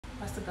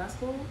Pastor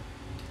Gospel,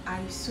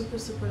 I super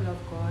love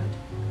God,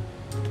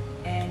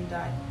 and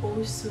I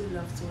also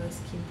love to wear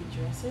skimpy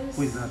dresses.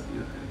 Who is that?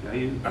 Are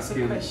you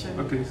asking? It's a question.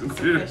 Okay, It's a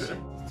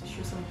question. To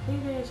show some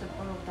cleavage and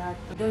all of that.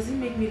 Does it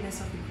make me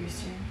less of a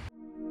Christian?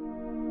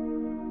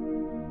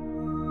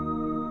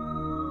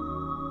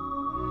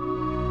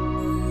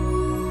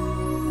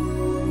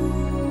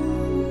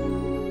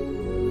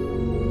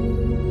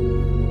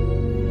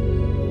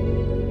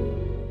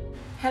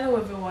 Hello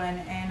everyone,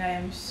 and I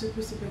am super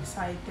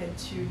excited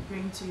to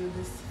bring to you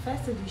this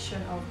first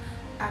edition of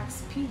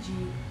TACC PG.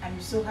 I'm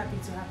so happy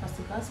to have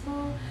Pastor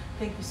Gospel.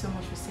 Thank you so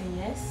much for saying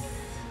yes.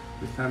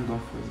 We thank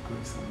God for His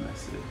grace and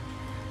mercy.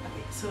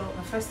 Okay, so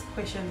my first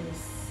question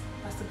is,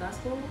 Pastor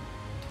Gospel,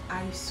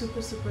 I super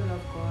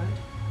love God,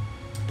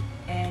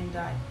 and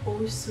I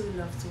also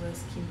love to wear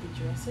skimpy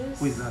dresses.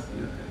 Who is that?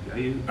 Are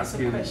you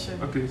asking? It's a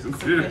question. Okay, It's a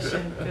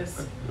question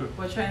because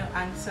we're trying to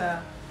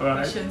answer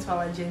questions for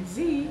our Gen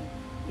Z.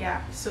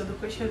 Yeah, so the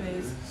question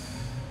is,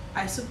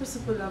 I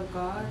super love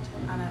God,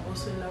 and I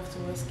also love to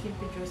wear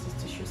skimpy dresses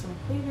to show some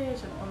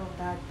cleavage and all of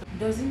that.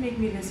 Does it make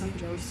me less of a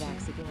Christian?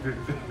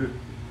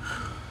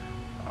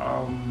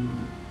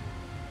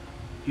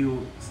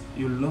 You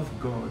love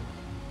God.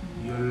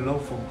 Your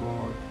love for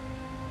God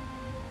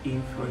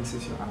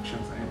influences your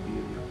actions and your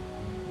behavior.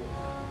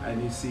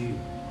 And you see,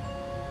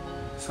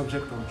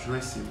 subject of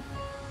dressing,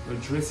 your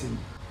dressing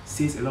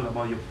says a lot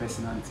about your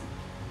personality.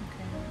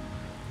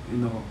 You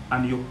know,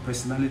 and your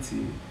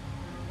personality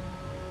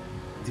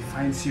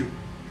defines you.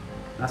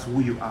 That's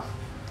who you are.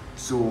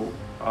 So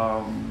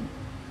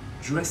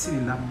dressing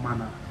in that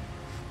manner,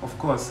 of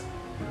course,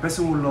 the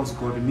person who loves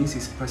God, it means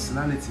his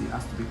personality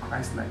has to be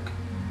Christ-like.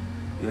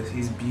 Yes,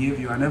 his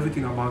behavior and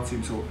everything about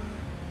him. So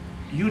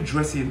you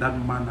dressing in that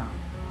manner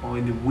or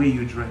in the way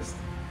you dress,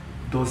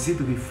 does it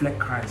reflect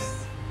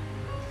Christ?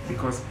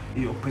 Because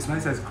your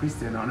personality as a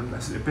Christian and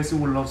a person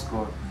who loves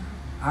God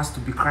has to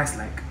be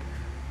Christ-like.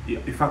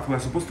 In fact, we are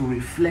supposed to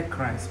reflect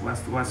Christ. We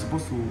are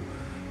supposed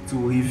to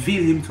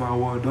reveal Him to our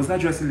world. Does that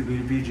just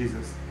reveal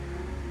Jesus?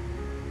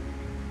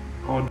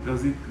 Or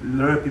does it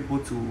lure people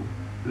to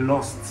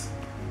lust?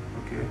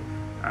 Okay?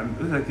 And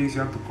those are the things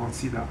you have to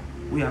consider.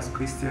 We as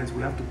Christians,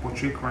 we have to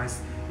portray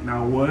Christ in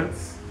our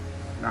words,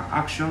 in our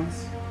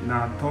actions, in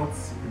our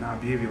thoughts, in our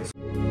behaviors.